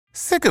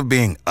Sick of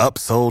being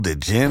upsold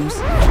at gyms?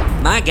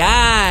 My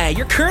guy,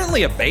 you're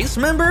currently a base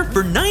member?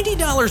 For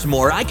 $90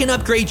 more, I can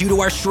upgrade you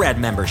to our Shred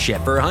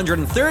membership. For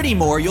 $130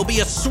 more, you'll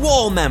be a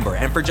Swole member.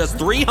 And for just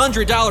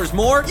 $300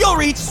 more, you'll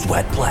reach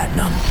Sweat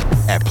Platinum.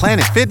 At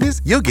Planet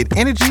Fitness, you'll get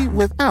energy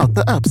without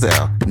the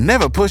upsell.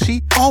 Never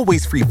pushy,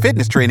 always free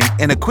fitness training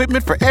and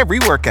equipment for every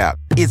workout.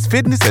 It's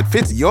fitness that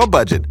fits your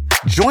budget.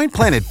 Join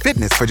Planet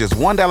Fitness for just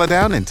 $1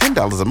 down and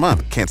 $10 a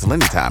month. Cancel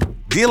anytime.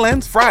 Deal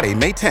ends Friday,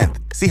 May 10th.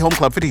 See Home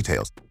Club for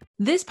details.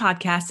 This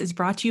podcast is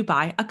brought to you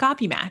by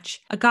Agape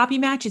Match. Agape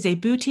Match is a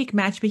boutique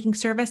matchmaking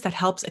service that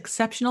helps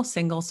exceptional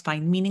singles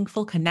find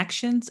meaningful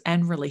connections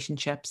and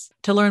relationships.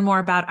 To learn more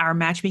about our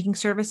matchmaking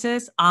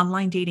services,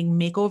 online dating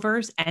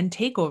makeovers and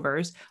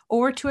takeovers,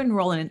 or to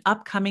enroll in an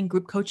upcoming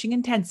group coaching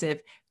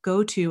intensive,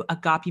 go to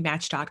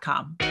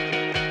agapematch.com.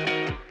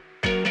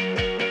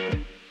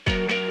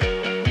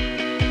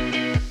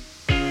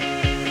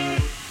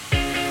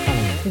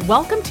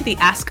 Welcome to the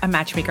Ask a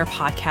Matchmaker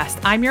podcast.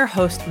 I'm your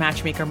host,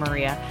 Matchmaker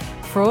Maria.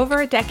 For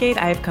over a decade,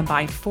 I have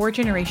combined 4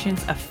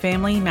 generations of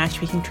family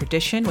matchmaking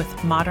tradition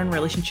with modern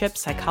relationship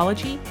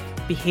psychology,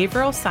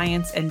 behavioral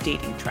science, and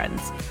dating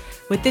trends.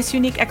 With this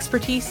unique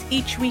expertise,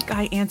 each week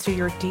I answer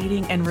your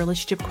dating and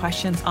relationship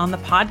questions on the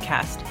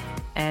podcast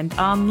and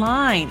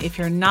online. If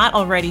you're not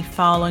already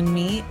following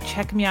me,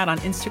 check me out on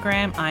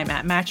Instagram. I'm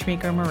at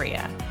Matchmaker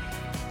Maria.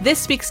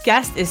 This week's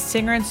guest is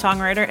singer and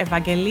songwriter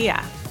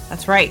Evangelia.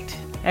 That's right.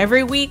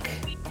 Every week,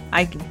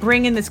 I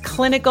bring in this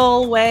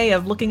clinical way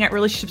of looking at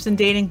relationships and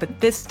dating,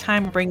 but this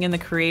time bring in the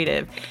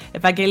creative.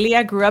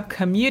 Evangelia grew up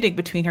commuting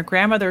between her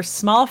grandmother's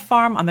small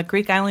farm on the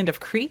Greek island of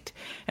Crete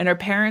and her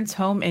parents'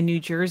 home in New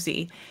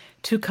Jersey,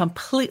 2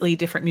 completely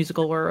different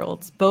musical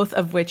worlds, both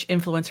of which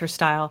influence her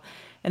style.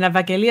 And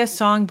Evangelia's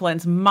song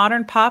blends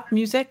modern pop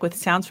music with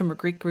sounds from her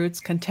Greek roots,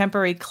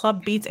 contemporary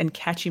club beats, and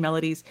catchy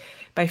melodies.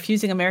 By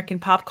fusing American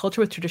pop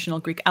culture with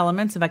traditional Greek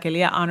elements,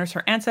 Evangelia honors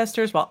her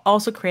ancestors while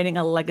also creating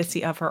a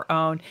legacy of her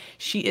own.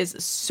 She is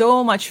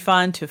so much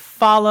fun to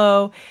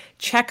follow.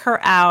 Check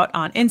her out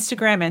on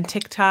Instagram and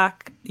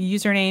TikTok. The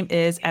username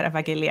is at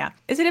Evangelia.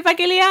 Is it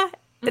Evangelia?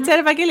 Mm-hmm. It's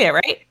at Evangelia,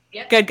 right?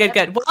 Yep.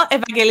 Good. Well,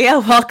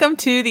 Evangelia, welcome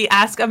to the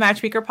Ask a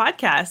Matchmaker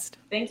podcast.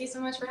 Thank you so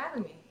much for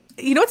having me.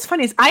 You know what's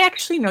funny is I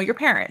actually know your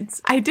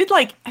parents. I think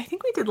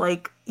we did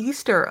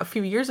Easter a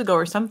few years ago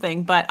or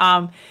something, but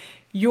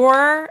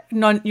your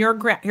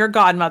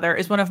godmother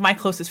is one of my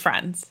closest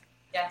friends.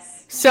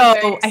 Yes.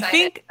 So I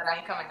think that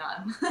I'm coming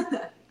on.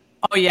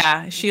 Oh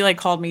yeah, she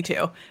called me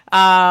too.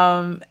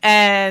 I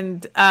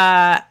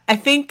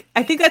think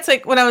that's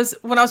when I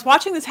was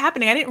watching this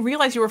happening, I didn't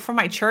realize you were from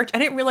my church. I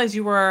didn't realize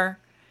you were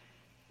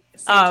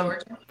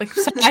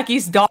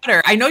Saki's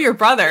daughter. I know your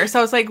brother. So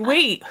I was like,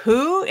 wait,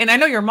 who? And I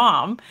know your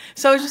mom.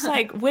 So I was just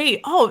like, wait,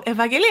 oh,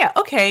 Evangelia.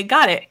 Okay,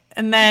 got it.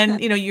 And then,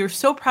 you're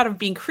so proud of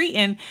being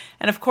Cretan.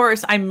 And of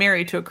course, I'm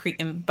married to a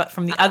Cretan, but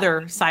from the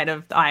other side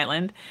of the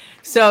island.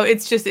 So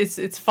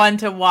it's fun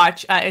to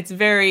watch.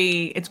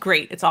 It's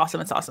great. It's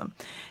awesome.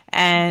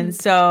 And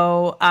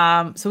so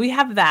we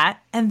have that.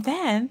 And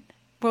then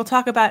we'll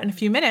talk about in a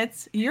few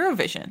minutes,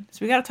 Eurovision. So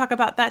we got to talk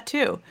about that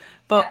too.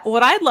 But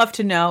what I'd love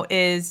to know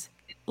is,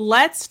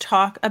 let's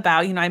talk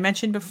about, I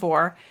mentioned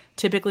before,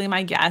 typically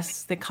my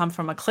guests, they come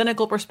from a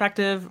clinical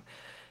perspective.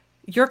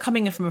 You're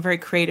coming in from a very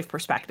creative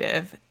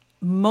perspective.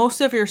 Most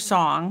of your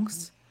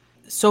songs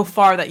so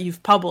far that you've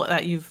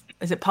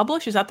is it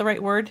published? Is that the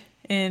right word?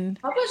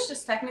 Published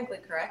is technically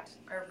correct,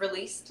 or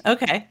released.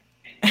 Okay.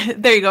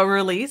 There you go,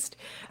 released.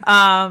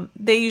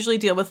 They usually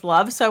deal with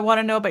love. So I want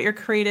to know about your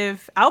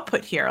creative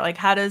output here.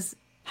 How does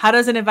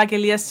an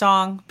Evangelia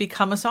song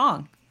become a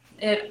song?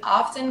 It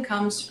often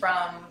comes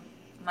from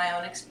my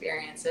own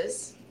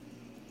experiences,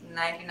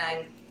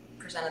 99%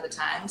 of the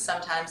time.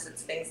 Sometimes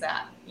it's things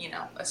that,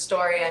 a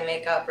story I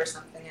make up or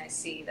something I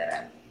see that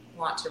I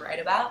want to write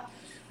about.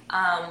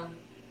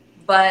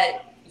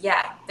 But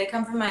yeah, they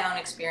come from my own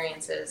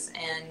experiences,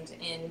 and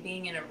in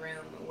being in a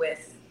room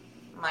with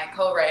my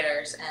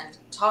co-writers and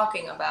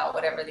talking about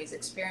whatever these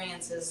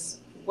experiences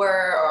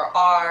were or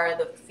are,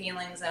 the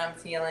feelings that I'm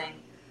feeling,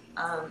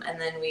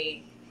 and then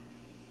we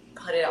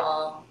put it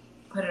all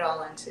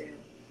into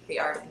the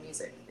art of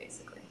music,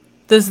 basically.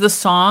 Does the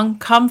song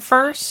come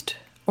first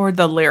or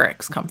the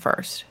lyrics come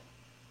first?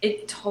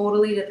 It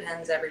totally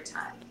depends every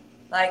time.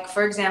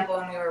 For example,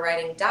 when we were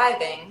writing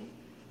Diving,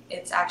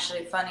 it's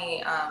actually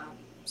funny.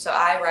 So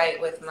I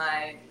write with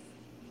my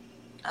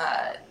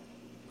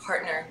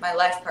partner. My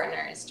life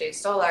partner is Jay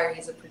Stolar.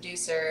 He's a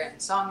producer and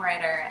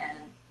songwriter,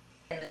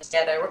 and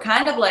together we're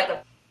kind of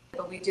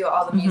but we do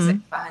all the music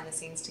behind the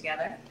scenes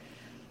together.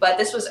 But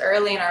this was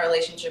early in our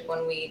relationship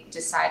when we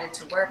decided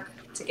to work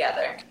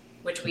together,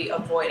 which we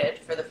avoided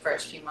for the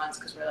first few months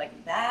because we're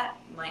like, that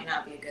might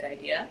not be a good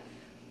idea.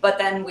 But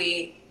then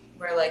we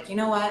were like, you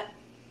know what?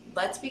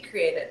 Let's be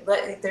creative.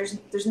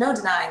 There's no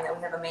denying that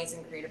we have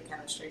amazing creative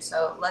chemistry,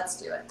 so let's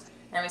do it.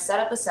 And we set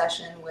up a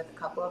session with a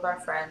couple of our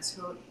friends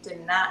who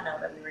did not know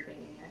that we were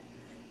dating yet.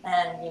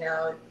 And,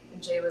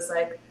 Jay was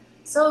like,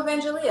 So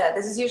Evangelia,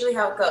 this is usually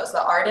how it goes.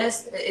 The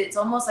artist, it's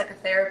almost like a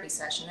therapy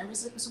session.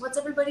 Everybody's like, so what's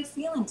everybody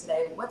feeling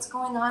today? What's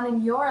going on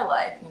in your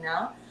life, you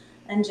know?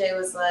 And Jay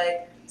was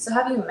like, so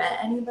have you met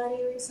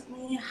anybody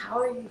recently? How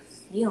are you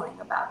feeling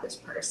about this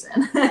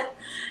person?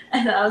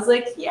 And I was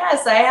like,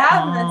 yes, I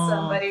have met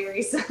somebody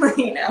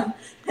recently, you know?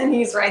 And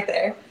he's right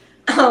there.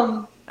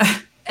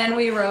 And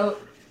we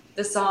wrote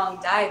the song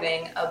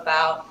Diving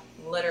about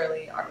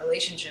literally our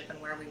relationship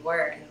and where we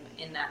were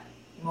in that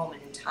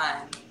moment in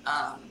time.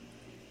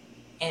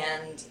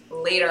 And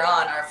later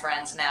on, our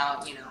friends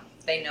now, you know,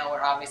 they know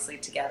we're obviously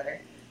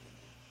together.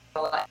 I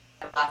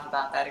laugh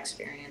about that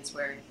experience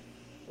where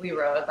we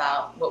wrote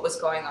about what was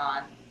going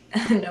on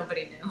and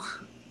nobody knew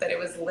that it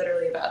was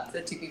literally about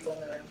the two people in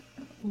the room.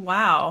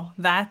 Wow,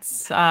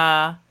 that's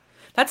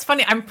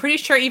funny. I'm pretty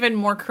sure even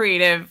more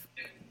creative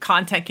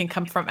content can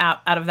come from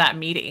out of that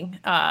meeting.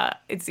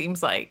 It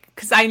seems like,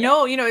 because I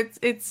know, you know,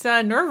 it's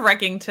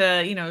nerve-wracking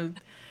to, you know,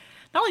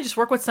 not only just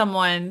work with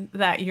someone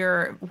that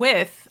you're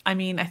with. I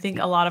mean, I think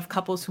a lot of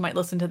couples who might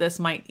listen to this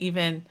might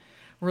even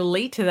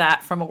relate to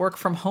that from a work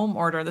from home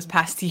order this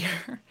past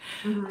year.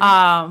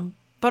 Mm-hmm.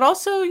 But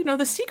also, you know,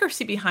 the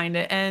secrecy behind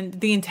it and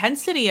the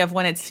intensity of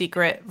when it's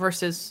secret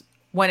versus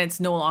when it's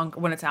no longer,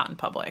 when it's out in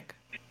public.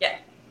 Yeah,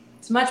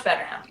 it's much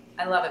better now.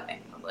 I love it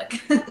being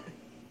public.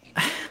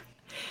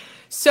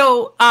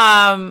 So,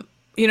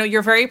 you know,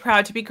 you're very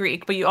proud to be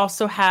Greek, but you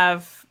also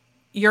have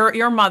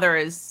your mother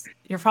is,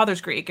 your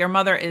father's Greek. Your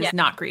mother is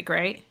not Greek,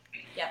 right?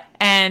 Yeah.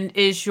 And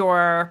is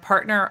your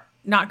partner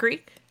not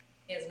Greek?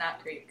 He is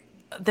not Greek.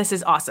 This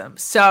is awesome.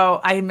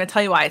 So I'm going to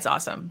tell you why it's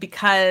awesome.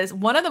 Because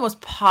one of the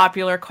most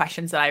popular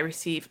questions that I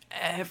receive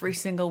every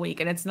single week,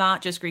 and it's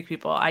not just Greek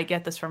people, I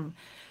get this from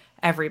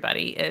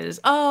everybody, is,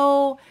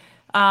 we're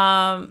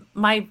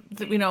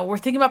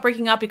thinking about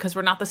breaking up because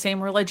we're not the same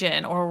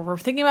religion, or we're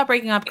thinking about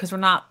breaking up because we're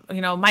not,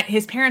 you know,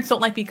 his parents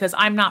don't like me because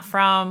I'm not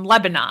from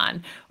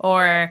Lebanon,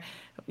 or,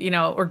 you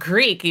know, or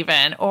Greek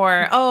even,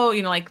 or,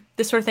 like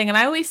this sort of thing. And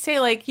I always say,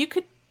 like,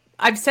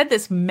 I've said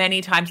this many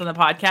times on the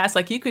podcast,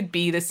 like, you could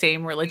be the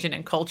same religion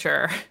and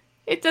culture.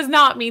 It does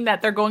not mean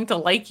that they're going to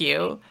like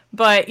you,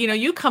 but, you know,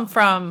 you come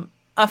from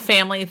a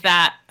family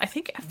that I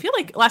feel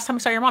like last time I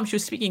saw your mom, she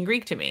was speaking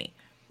Greek to me.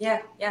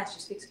 Yeah,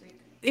 she speaks Greek.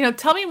 You know,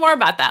 tell me more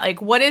about that.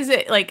 Like, what is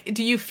it? Like,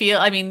 do you feel,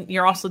 I mean,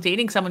 you're also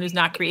dating someone who's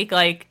not Greek.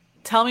 Like,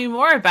 tell me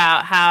more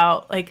about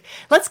how, like,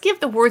 let's give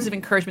the words of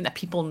encouragement that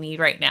people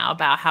need right now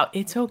about how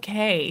it's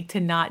okay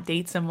to not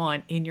date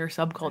someone in your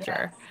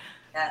subculture.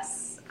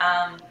 Yes.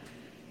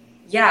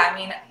 Yeah, I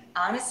mean,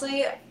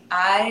 honestly,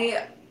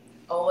 I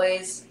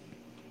always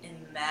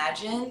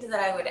imagined that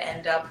I would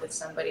end up with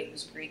somebody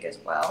who's Greek as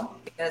well,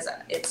 because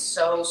it's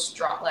so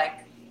strong.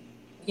 Like,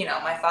 you know,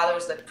 my father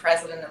was the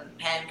president of the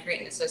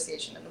Pan-Cretan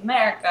Association of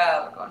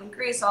America. We're going to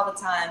Greece all the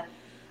time.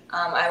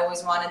 I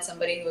always wanted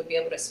somebody who would be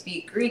able to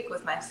speak Greek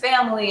with my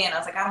family, and I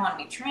was like, I don't want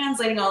to be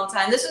translating all the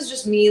time. This was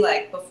just me,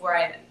 like, before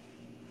I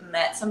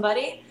met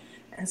somebody.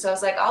 And so I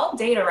was like, I'll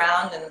date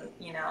around and,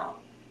 you know,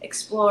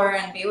 explore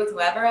and be with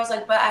whoever. I was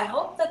like, but I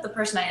hope that the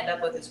person I end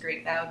up with is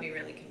Greek. That would be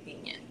really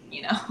convenient,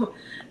 you know?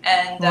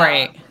 And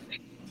right.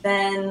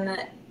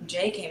 Then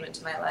Jay came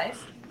into my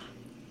life.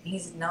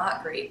 He's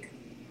not Greek,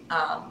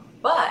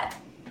 but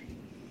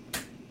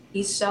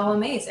he's so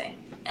amazing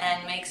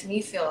and makes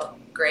me feel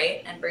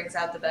great and brings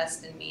out the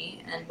best in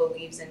me and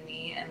believes in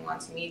me and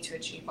wants me to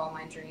achieve all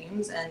my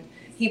dreams. And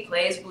he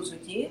plays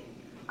bouzouki.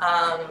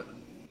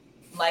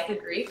 Like a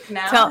Greek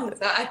now. Tell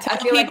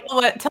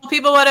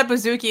people what a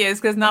bouzouki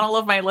is, because not all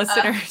of my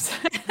listeners.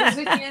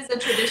 Bouzouki is a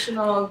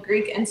traditional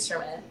Greek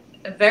instrument,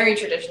 a very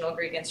traditional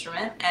Greek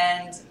instrument,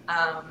 and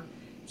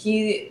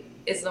he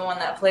is the one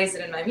that plays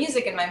it in my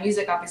music, and my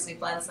music obviously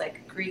blends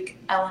like Greek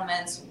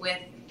elements with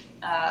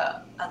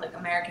like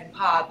American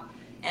pop,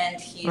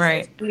 and he's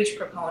a huge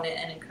proponent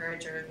and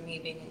encourager of me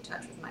being in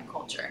touch with my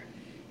culture.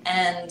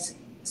 And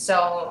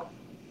so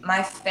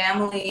my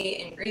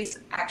family in Greece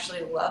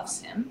actually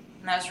loves him.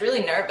 And I was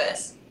really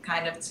nervous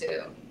kind of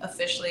to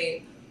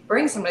officially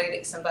bring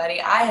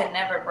somebody. I had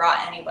never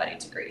brought anybody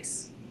to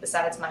Greece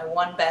besides my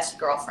one best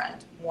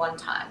girlfriend one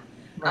time.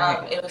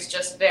 Right. It was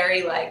just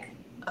very much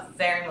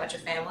a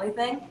family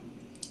thing.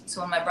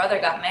 So when my brother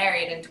got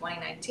married in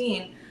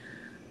 2019,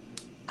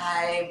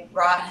 I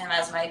brought him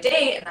as my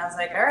date, and I was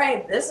like, all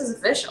right, this is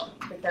official,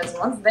 because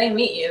once they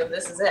meet you,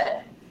 this is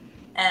it.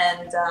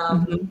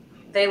 And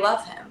they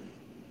love him.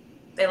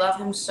 They love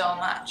him so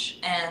much,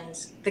 and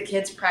the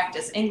kids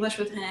practice English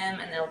with him,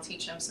 and they'll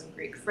teach him some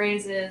Greek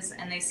phrases,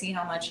 and they see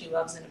how much he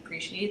loves and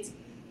appreciates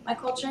my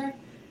culture.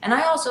 And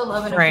I also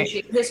love and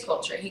appreciate his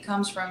culture. He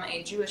comes from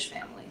a Jewish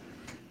family.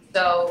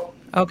 So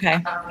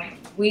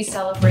we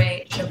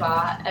celebrate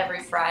Shabbat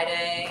every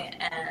Friday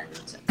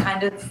and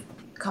kind of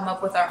come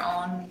up with our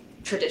own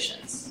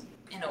traditions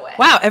in a way.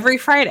 Wow, every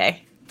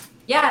Friday.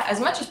 Yeah, as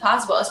much as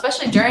possible,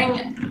 especially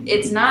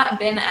it's not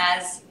been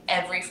as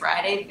every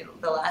Friday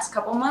the last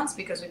couple months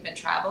because we've been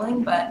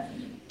traveling, but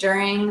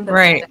during the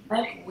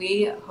pandemic,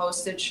 we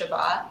hosted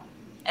Shabbat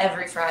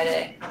every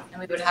Friday, and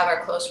we would have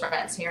our close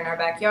friends here in our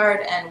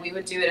backyard, and we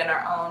would do it in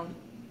our own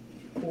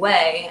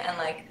way. And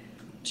like,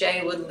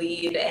 Jay would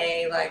lead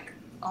a like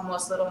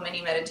almost little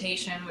mini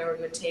meditation where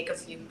we would take a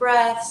few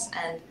breaths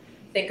and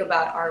think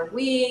about our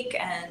week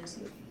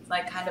and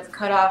like kind of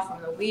cut off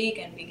from the week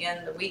and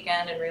begin the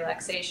weekend and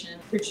relaxation,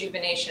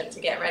 rejuvenation to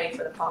get ready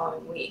for the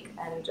following week,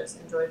 and just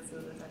enjoyed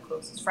food with our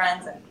closest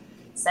friends and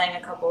sang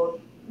a couple,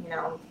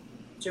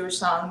 Jewish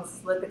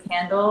songs, lit the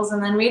candles,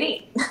 and then we'd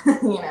eat,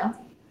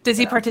 Does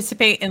he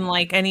participate in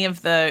like any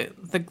of the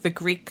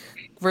Greek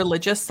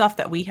religious stuff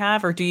that we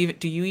have, or do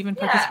you even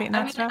participate in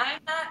that stuff?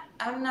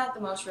 I'm not the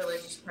most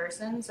religious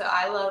person, so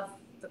I love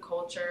the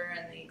culture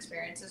and the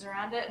experiences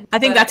around it. I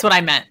think that's what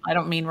I meant. I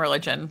don't mean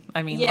religion.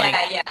 I mean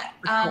totally.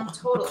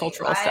 the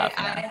cultural stuff.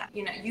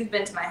 You've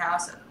been to my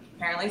house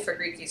apparently for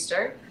Greek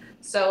Easter,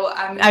 so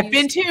I've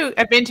been to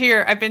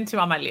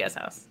Amalia's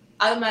house.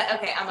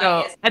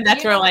 Amalia's. And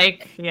that's where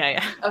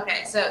yeah.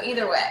 Okay, so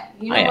either way,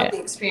 what the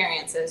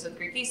experience is with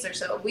Greek Easter.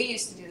 So we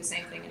used to do the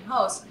same thing in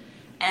Host,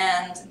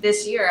 and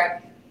this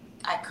year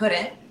I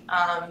couldn't.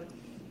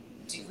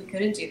 We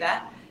couldn't do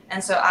that,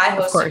 and so I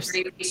hosted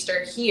Greek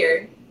Easter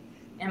here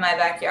in my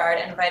backyard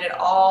and invited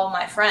all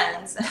my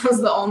friends. I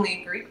was the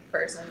only Greek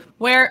person.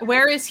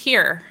 Where is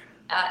here?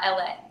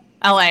 LA.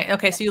 LA.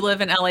 Okay, so you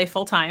live in LA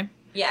full time.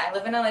 Yeah, I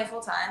live in LA full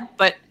time.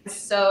 But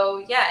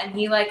so and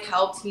he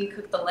helped. He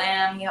cooked the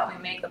lamb. He helped me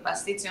make the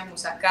pastitsio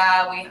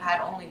moussaka. We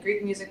had only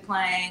Greek music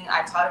playing.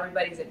 I taught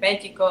everybody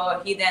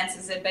Zebekiko. He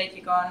dances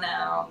Zebekiko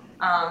now.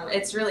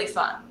 It's really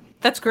fun.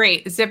 That's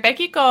great.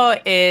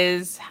 Zebekiko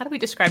is, how do we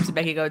describe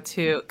Zebekiko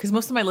to? Because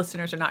most of my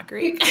listeners are not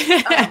Greek.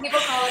 People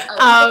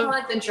call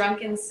it the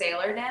drunken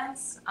sailor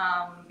dance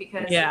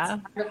because it's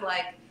kind of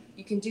like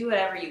you can do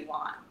whatever you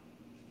want.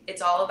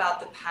 It's all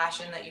about the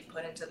passion that you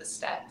put into the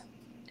step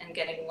and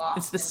getting lost.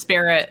 It's the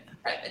spirit.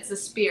 It's the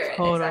spirit.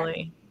 Totally.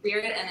 Exactly.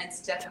 Spirit, and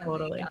it's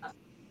definitely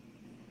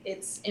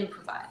it's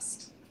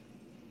improvised.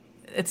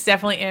 It's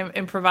definitely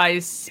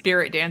improvised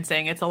spirit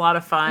dancing. It's a lot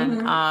of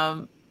fun.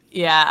 Mm-hmm.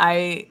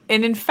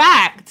 And in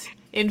fact,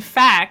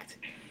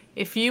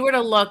 if you were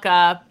to look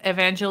up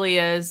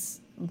Evangelia's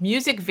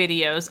music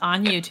videos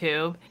on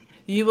YouTube,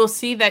 you will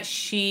see that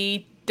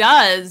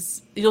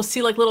you'll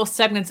see like little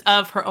segments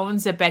of her own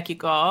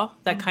Zebekiko,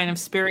 that kind of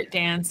spirit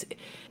dance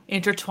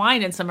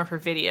intertwined in some of her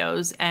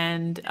videos.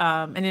 And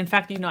in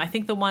fact, I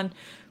think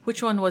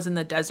which one was in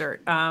the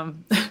desert? The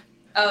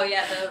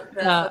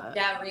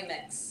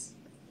remix.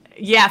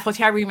 Yeah,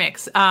 Fotia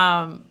remix.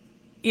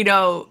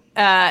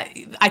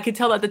 I could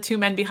tell that the two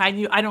men behind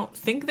you, I don't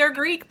think they're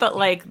Greek, but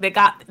like they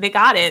got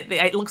it.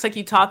 It looks like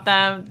you taught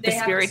them the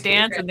spirit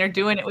dance and they're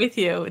doing it with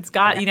you. You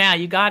got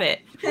it.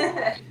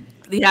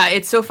 Yeah,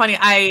 it's so funny.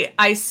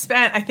 I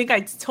think I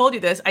told you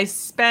this. I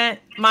spent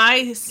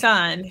my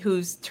son,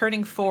 who's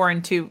turning 4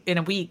 in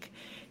a week.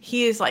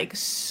 He is like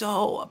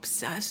so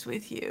obsessed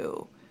with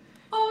you.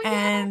 Oh, yeah.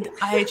 And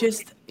I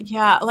just,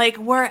 like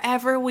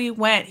wherever we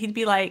went, he'd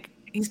be like,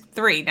 he's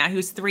 3 now. He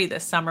was 3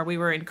 this summer. We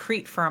were in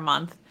Crete for a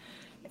month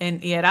in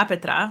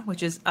Ierapetra,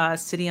 which is a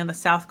city on the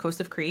south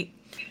coast of Crete.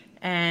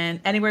 And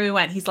anywhere we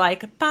went, he's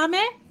like, Pame,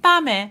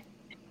 Pame,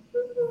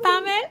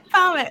 Pame,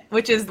 Pame,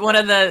 which is one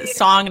of the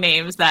song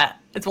names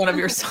it's one of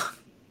your songs.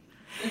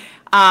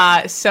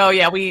 So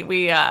yeah,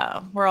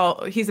 we're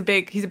all, he's a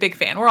big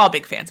fan. We're all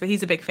big fans, but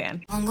he's a big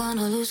fan. I'm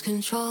gonna lose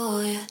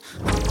control, yeah.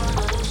 I'm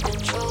gonna lose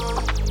control.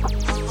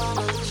 I'm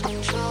gonna lose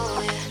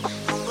control, yeah.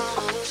 I'm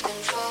gonna lose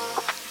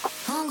control.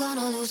 I'm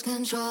gonna lose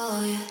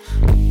control, yeah.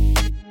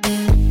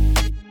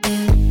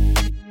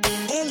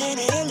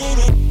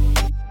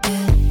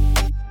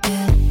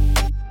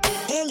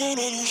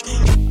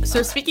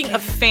 So speaking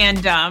of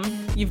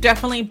fandom, you've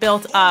definitely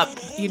built up,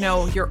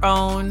 your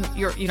own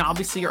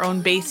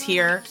base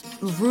here.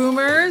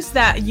 Rumors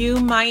that you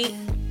might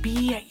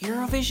be at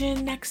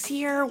Eurovision next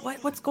year.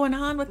 What's going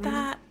on with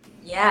that?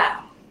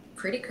 Yeah,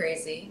 pretty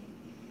crazy.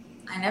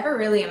 I never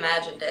really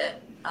imagined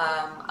it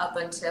up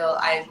until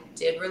I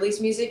did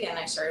release music and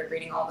I started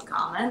reading all the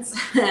comments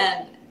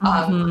and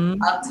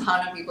a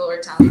ton of people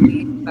were telling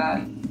me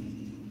about it.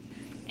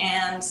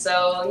 And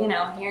so,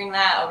 hearing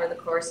that over the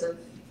course of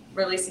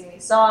releasing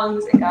these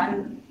songs, it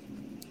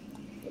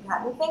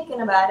had me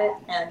thinking about it,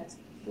 and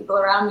people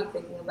around me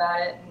thinking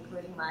about it,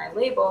 including my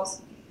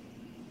labels.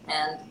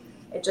 And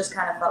it just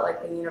kind of felt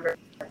like the universe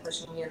was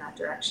pushing me in that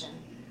direction.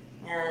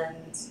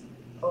 And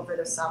over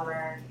the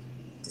summer,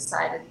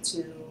 decided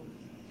to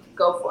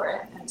go for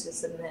it and to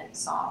submit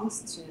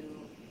songs to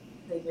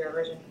the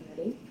Eurovision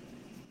Committee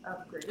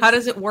of Greece. How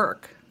does it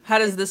work? How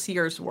does this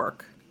year's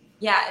work?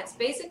 Yeah,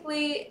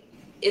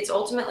 it's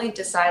ultimately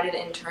decided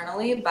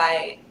internally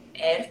by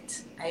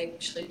ERT. I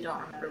actually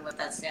don't remember what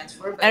that stands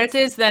for. But ERT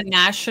is the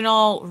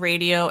National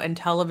Radio and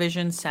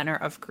Television Center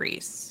of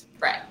Greece.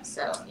 Right.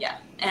 So, yeah.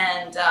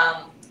 And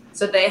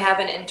so they have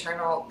an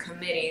internal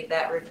committee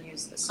that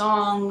reviews the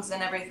songs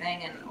and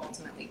everything and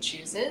ultimately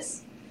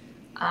chooses.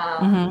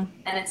 And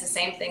it's the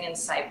same thing in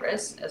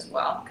Cyprus as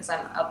well, because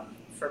I'm up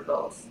for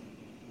both,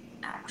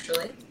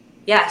 actually.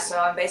 Yeah, so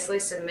I'm basically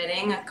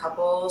submitting a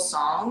couple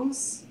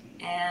songs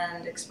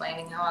and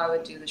explaining how I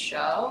would do the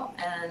show,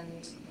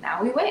 and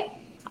now we wait.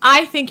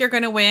 I think you're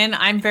going to win.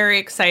 I'm very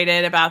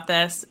excited about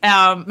this.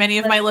 Many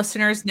of my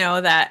listeners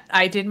know that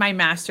I did my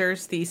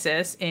master's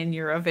thesis in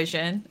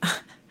Eurovision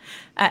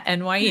at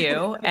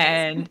NYU,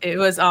 and it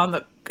was on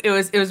the. It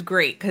was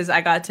great because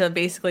I got to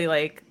basically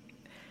like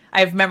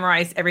I've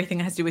memorized everything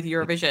that has to do with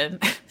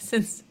Eurovision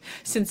since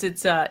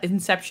its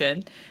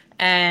inception,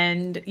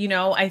 and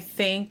I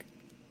think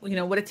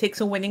what it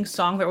takes a winning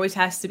song. There always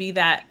has to be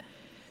that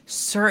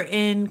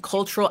certain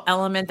cultural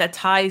element that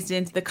ties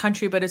into the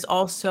country, but is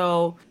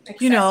also,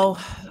 Accessible.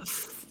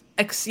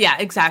 yeah,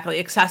 exactly,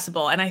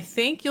 accessible. And I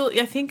feel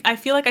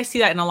like I see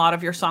that in a lot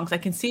of your songs. I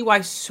can see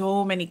why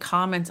so many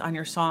comments on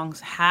your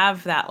songs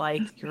have that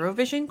like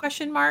Eurovision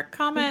question mark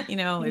comment.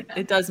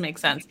 It does make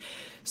sense.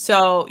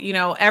 So,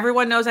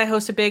 everyone knows I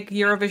host a big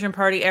Eurovision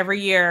party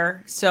every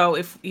year. So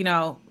if,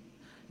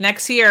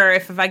 next year,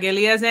 if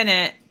Evangelia is in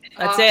it,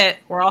 that's it.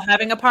 We're all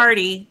having a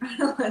party.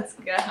 Let's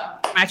go.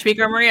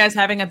 Matchmaker Maria is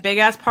having a big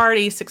ass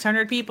party,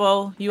 600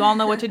 people. You all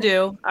know what to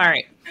do. All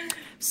right.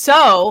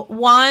 So,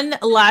 one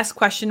last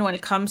question when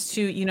it comes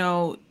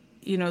to,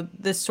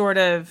 this sort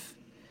of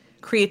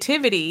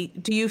creativity,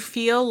 do you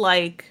feel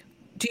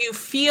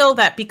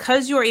that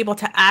because you are able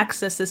to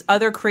access this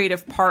other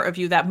creative part of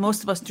you that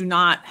most of us do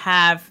not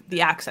have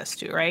the access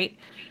to, right?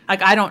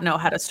 Like, I don't know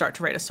how to start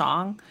to write a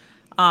song.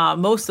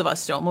 Most of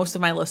us don't. Most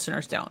of my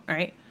listeners don't,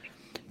 right?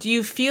 Do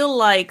you feel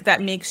like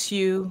that makes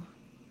you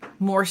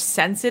more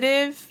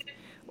sensitive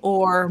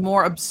or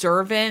more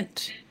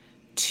observant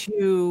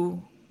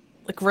to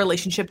like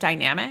relationship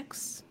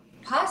dynamics?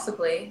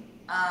 Possibly,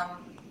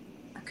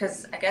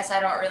 because I guess I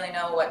don't really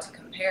know what to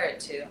compare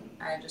it to.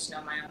 I just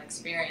know my own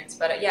experience.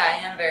 But yeah, I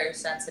am very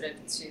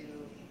sensitive to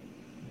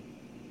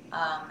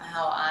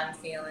how I'm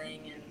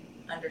feeling and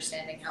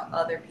understanding how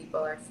other people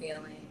are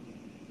feeling.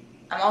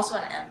 I'm also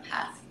an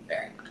empath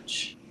very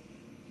much.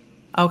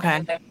 Okay.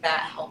 I think that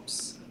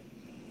helps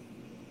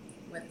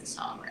with the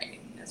songwriting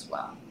as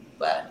well.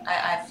 But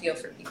I feel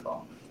for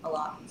people a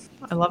lot.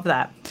 I love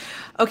that.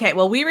 Okay,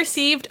 well, we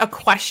received a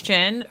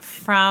question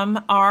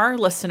from our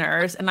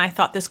listeners, and I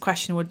thought this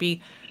question would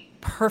be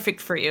perfect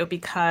for you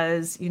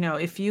because,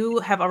 if you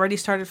have already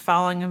started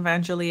following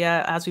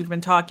Evangelia as we've been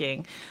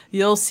talking,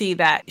 you'll see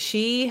that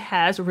she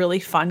has really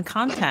fun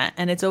content,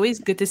 and it's always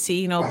good to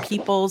see,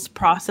 people's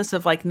process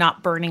of like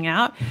not burning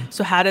out.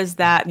 So how does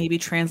that maybe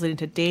translate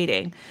into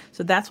dating?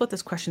 So that's what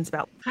this question's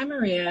about. Hi,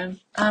 Maria.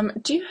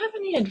 Do you have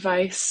any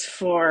advice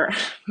for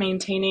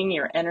maintaining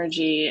your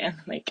energy and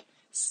like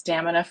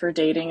stamina for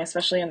dating,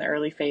 especially in the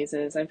early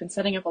phases? I've been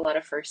setting up a lot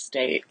of first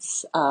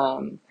dates,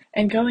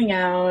 and going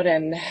out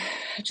and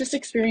just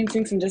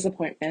experiencing some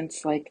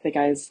disappointments, like the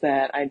guys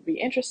that I'd be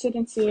interested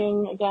in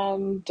seeing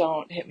again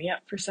don't hit me up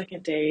for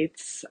second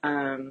dates.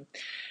 And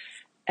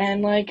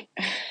like,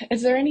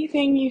 is there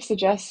anything you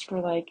suggest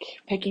for like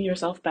picking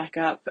yourself back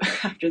up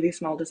after these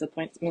small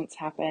disappointments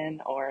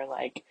happen, or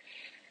like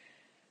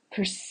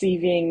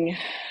perceiving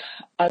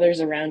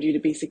others around you to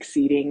be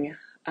succeeding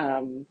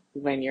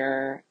when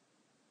you're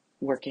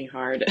working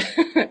hard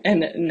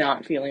and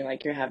not feeling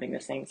like you're having the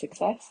same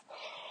success?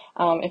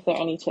 If there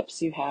are any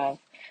tips you have,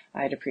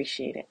 I'd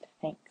appreciate it.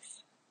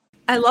 Thanks.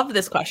 I love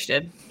this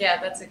question.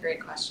 Yeah, that's a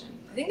great question.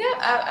 I think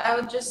that I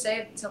would just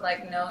say to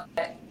like know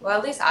that, well,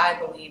 at least I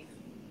believe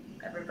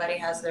everybody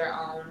has their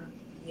own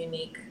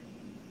unique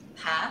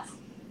path,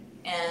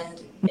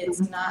 and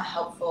it's not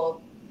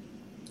helpful.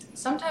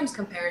 Sometimes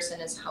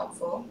comparison is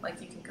helpful,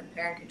 like you can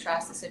compare and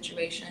contrast the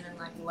situation and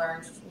like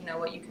learn,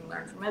 what you can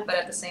learn from it. But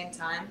at the same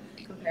time,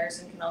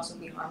 comparison can also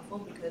be harmful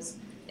because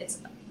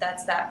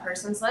that's that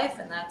person's life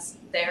and that's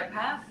their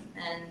path,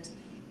 and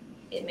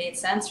it made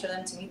sense for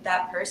them to meet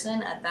that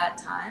person at that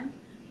time.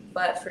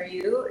 But for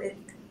you, it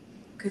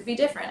could be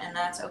different, and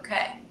that's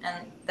okay.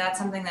 And that's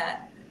something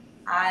that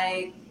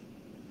I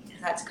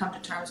had to come to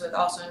terms with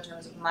also in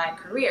terms of my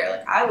career.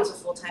 Like I was a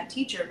full-time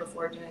teacher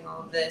before doing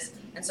all of this,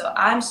 and so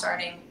I'm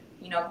starting,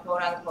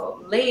 quote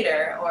unquote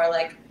later, or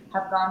like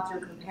have gone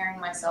through comparing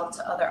myself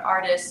to other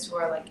artists who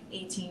are like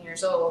 18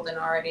 years old and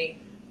already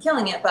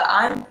killing it. But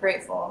I'm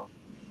grateful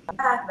for the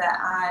fact that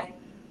I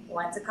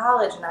went to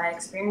college and I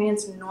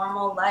experienced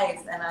normal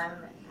life, and I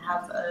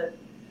have a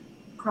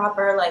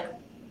proper, like,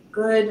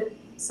 good,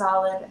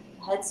 solid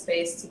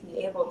headspace to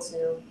be able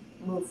to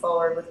move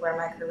forward with where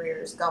my career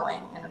is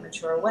going in a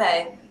mature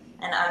way.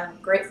 And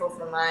I'm grateful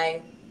for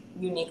my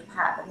unique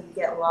path. I could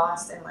get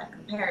lost in like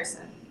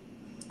comparison.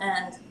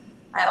 And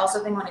I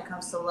also think when it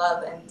comes to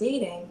love and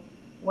dating,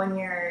 when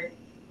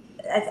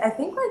I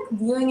think like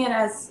viewing it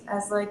as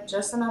like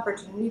just an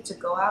opportunity to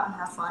go out and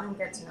have fun and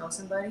get to know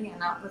somebody and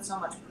not put so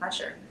much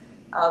pressure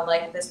of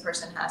like this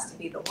person has to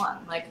be the one.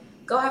 Like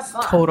go have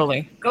fun.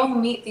 Totally. Go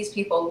meet these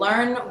people.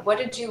 Learn what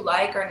did you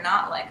like or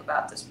not like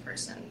about this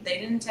person. They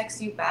didn't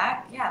text you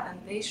back. Yeah, then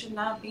they should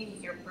not be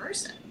your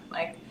person.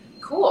 Like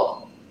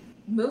cool.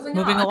 Moving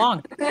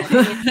along.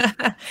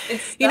 I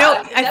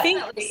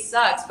think it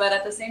sucks, but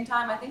at the same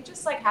time, I think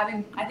just like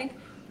having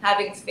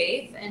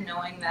faith and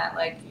knowing that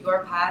like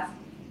your path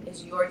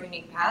is your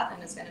unique path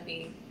and it's going to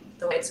be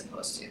the way it's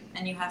supposed to,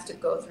 and you have to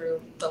go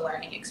through the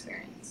learning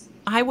experience.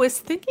 I was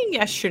thinking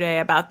yesterday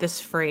about this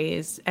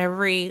phrase,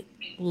 every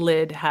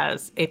lid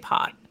has a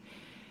pot,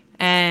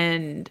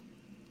 and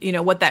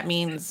what that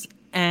means.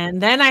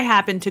 And then I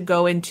happened to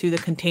go into the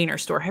Container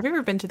Store. Have you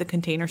ever been to the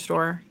Container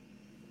Store?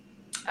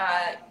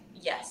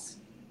 Yes.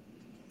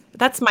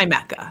 That's my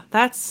Mecca.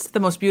 That's the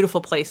most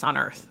beautiful place on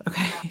earth.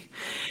 Okay.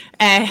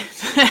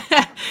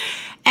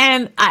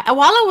 And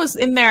while I was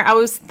in there, I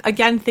was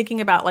again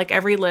thinking about like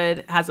every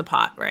lid has a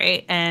pot,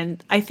 right?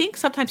 And I think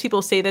sometimes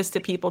people say this to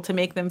people to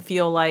make them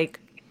feel like,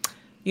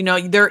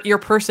 your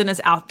person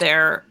is out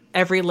there.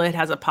 Every lid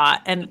has a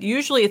pot. And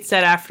usually it's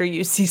said after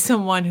you see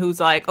someone who's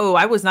like, oh,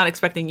 I was not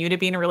expecting you to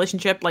be in a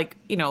relationship. Like,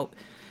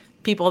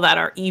 people that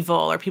are evil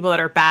or people that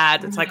are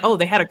bad. It's like, oh,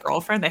 they had a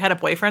girlfriend, they had a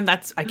boyfriend.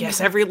 That's, I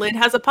guess every lid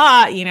has a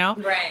pot,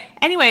 Right.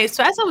 Anyway,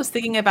 so as I was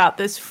thinking about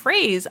this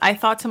phrase, I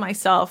thought to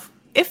myself,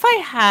 if I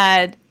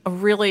had a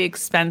really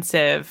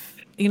expensive,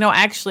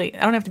 actually,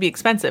 I don't have to be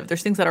expensive.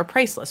 There's things that are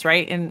priceless,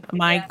 right? And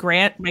my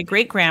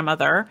great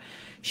grandmother,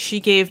 she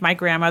gave my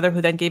grandmother,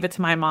 who then gave it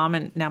to my mom,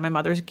 and now my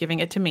mother's giving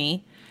it to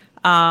me.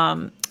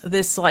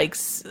 This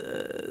stepsi,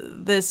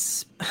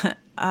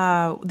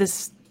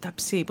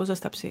 what was a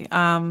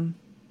stepsi?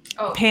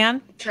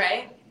 Pan?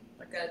 Tray?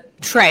 Like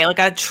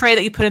a tray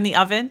that you put in the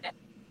oven?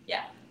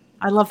 Yeah.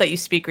 I love that you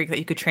speak Greek, that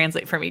you could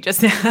translate for me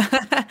just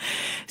now.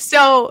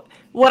 So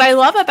what I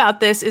love about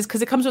this is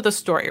because it comes with a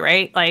story,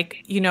 right?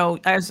 Like,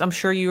 as I'm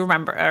sure you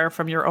remember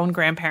from your own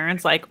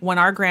grandparents, like when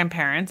our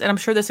grandparents, and I'm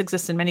sure this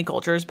exists in many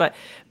cultures, but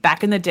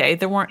back in the day,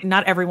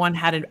 not everyone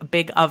had a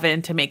big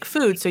oven to make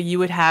food. So you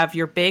would have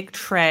your big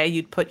tray,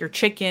 you'd put your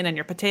chicken and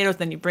your potatoes,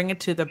 then you bring it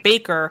to the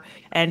baker,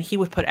 and he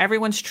would put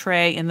everyone's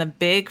tray in the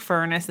big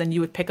furnace. Then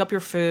you would pick up your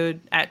food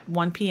at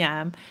 1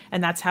 p.m.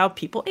 And that's how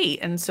people ate.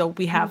 And so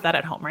we have that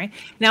at home, right?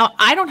 Now,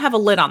 I don't have a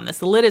lid on this.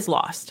 The lid is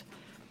lost.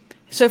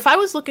 So if I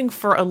was looking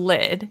for a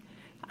lid,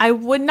 I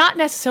would not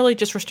necessarily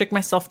just restrict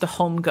myself to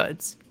home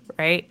goods,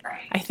 right?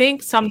 I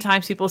think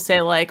sometimes people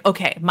say like,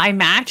 okay, my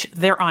match,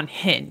 they're on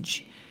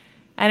Hinge.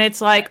 And it's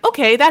like,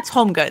 okay, that's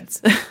home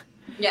goods.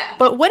 Yeah.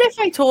 But what if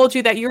I told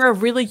you that you're a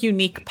really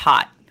unique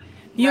pot?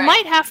 You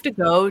might have to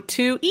go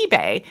to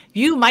eBay.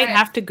 You might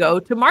have to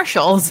go to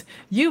Marshall's.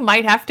 You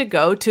might have to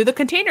go to the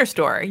Container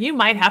Store. You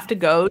might have to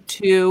go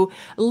to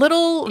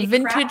little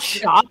vintage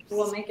shops.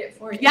 We'll make it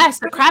for you.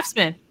 Yes, a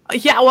craftsman.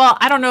 Yeah, well,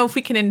 I don't know if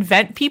we can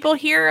invent people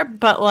here,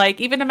 but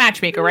like even a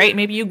matchmaker, right?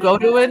 Maybe you go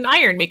to an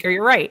iron maker,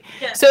 you're right.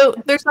 Yeah. So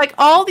there's like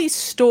all these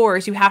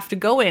stores you have to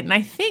go in. And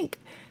I think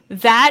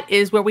that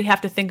is where we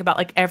have to think about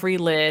like every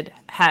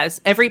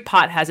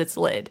pot has its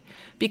lid.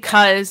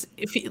 Because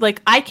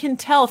I can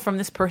tell from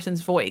this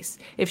person's voice,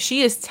 if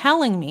she is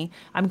telling me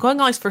I'm going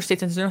on these first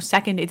dates and there's no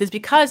second date,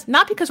 it's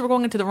not because we're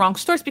going into the wrong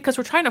store, it's because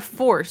we're trying to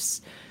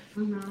force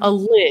a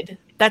lid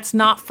that's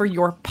not for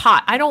your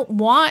pot. I don't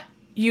want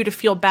you to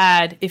feel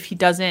bad if he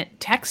doesn't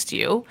text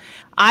you.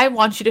 I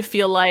want you to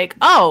feel like,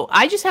 oh,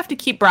 I just have to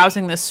keep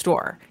browsing this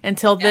store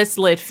until this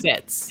lid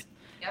fits.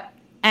 Yep.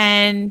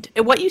 And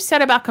what you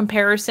said about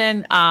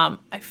comparison, I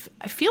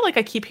feel like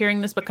I keep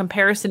hearing this, but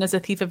comparison is a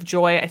thief of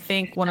joy. I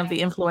think one of the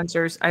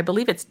influencers, I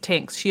believe it's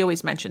Tinks, she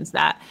always mentions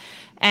that.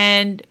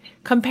 And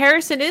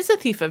comparison is a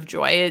thief of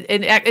joy.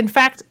 In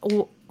fact,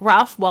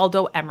 Ralph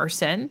Waldo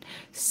Emerson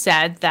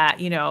said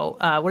that,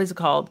 what is it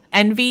called?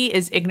 Envy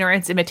is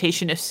ignorance,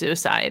 imitation is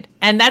suicide.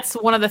 And that's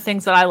one of the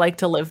things that I like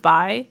to live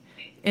by,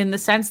 in the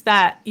sense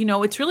that,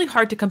 it's really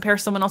hard to compare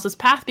someone else's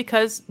path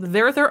because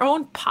they're their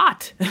own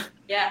pot.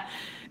 Yeah.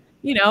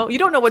 You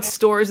don't know what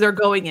stores they're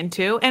going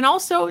into. And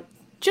also,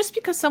 just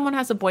because someone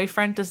has a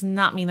boyfriend does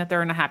not mean that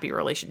they're in a happy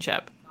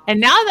relationship.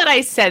 And now that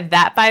I said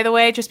that, by the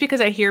way, just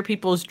because I hear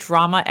people's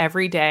drama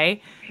every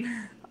day,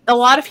 a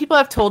lot of people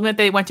have told me that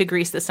they went to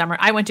Greece this summer.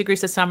 I went to Greece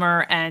this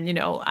summer and,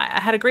 I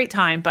had a great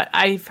time, but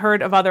I've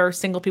heard of other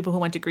single people who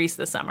went to Greece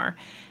this summer.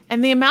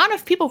 And the amount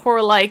of people who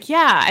are like,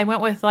 yeah, I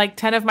went with like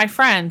 10 of my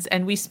friends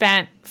and we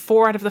spent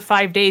 4 out of the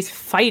 5 days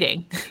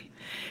fighting.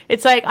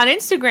 It's like on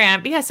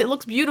Instagram, yes, it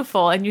looks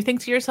beautiful. And you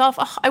think to yourself,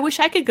 oh, I wish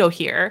I could go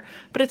here.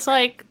 But it's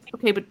like,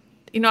 okay, but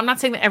I'm not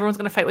saying that everyone's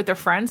going to fight with their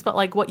friends, but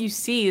like what you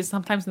see is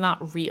sometimes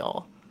not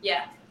real.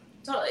 Yeah,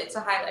 totally. It's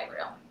a highlight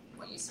reel.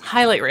 What you see.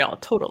 Highlight reel,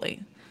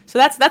 totally. So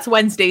that's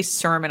Wednesday's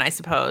sermon, I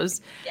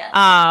suppose.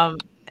 Yes.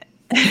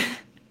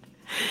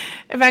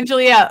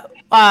 Evangelia,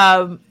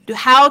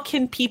 how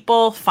can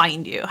people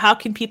find you? How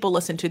can people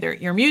listen to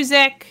your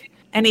music?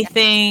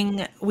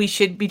 Anything we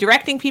should be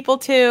directing people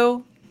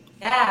to?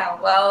 Yeah,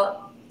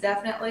 well,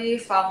 definitely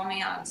follow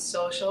me on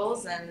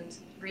socials and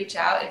reach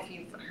out if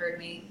you've heard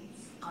me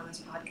on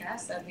this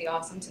podcast. That'd be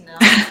awesome to know.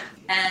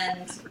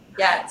 And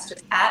yeah, it's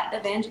just at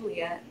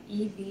Evangelia,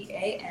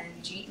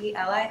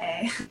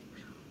 Evangelia.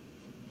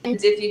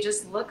 And if you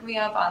just look me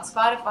up on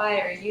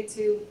Spotify or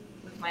YouTube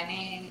with my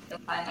name, you'll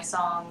find my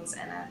songs,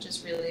 and I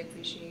just really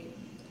appreciate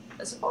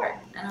the support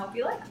and hope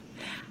you like them.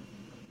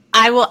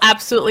 I will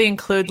absolutely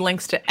include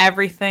links to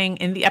everything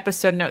in the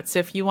episode notes. So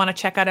if you want to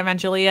check out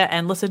Evangelia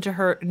and listen to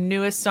her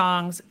newest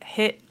songs,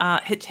 hit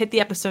the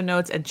episode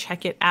notes and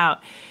check it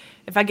out.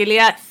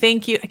 Evangelia,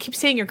 thank you. I keep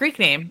saying your Greek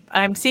name.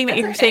 I'm seeing that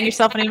you're saying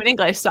yourself name in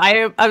English, so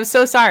I'm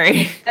so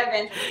sorry.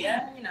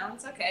 Evangelia,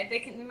 it's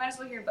okay. You might as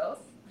well hear both.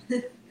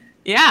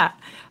 Yeah.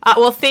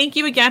 Well, thank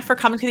you again for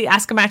coming to the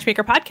Ask a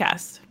Matchmaker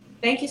podcast.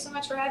 Thank you so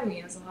much for having me.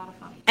 It was a lot of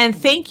fun. And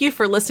thank you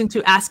for listening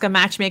to Ask a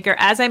Matchmaker.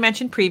 As I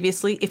mentioned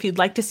previously, if you'd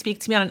like to speak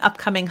to me on an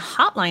upcoming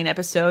hotline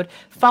episode,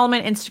 follow me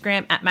on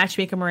Instagram at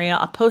Matchmaker Maria.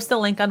 I'll post the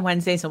link on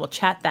Wednesdays and we'll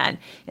chat then.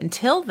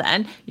 Until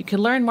then, you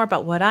can learn more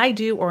about what I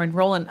do or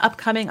enroll in an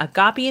upcoming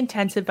Agape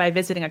Intensive by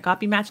visiting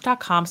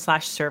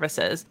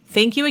agapematch.com/services.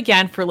 Thank you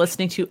again for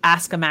listening to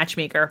Ask a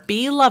Matchmaker.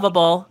 Be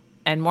lovable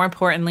and more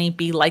importantly,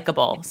 be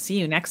likable. See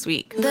you next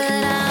week. But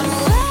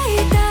I'm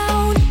way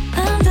down.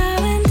 I'm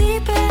diving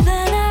deeper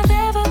than I've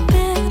ever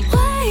been.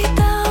 Way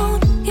down.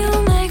 You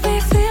make me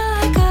feel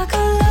like I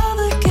could love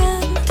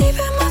again. Deep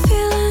in my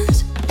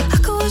feelings, I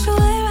could wash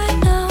away right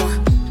now.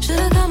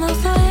 Should've got my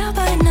fire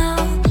by now,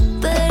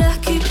 but I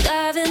keep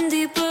diving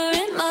deeper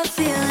in my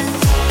feelings.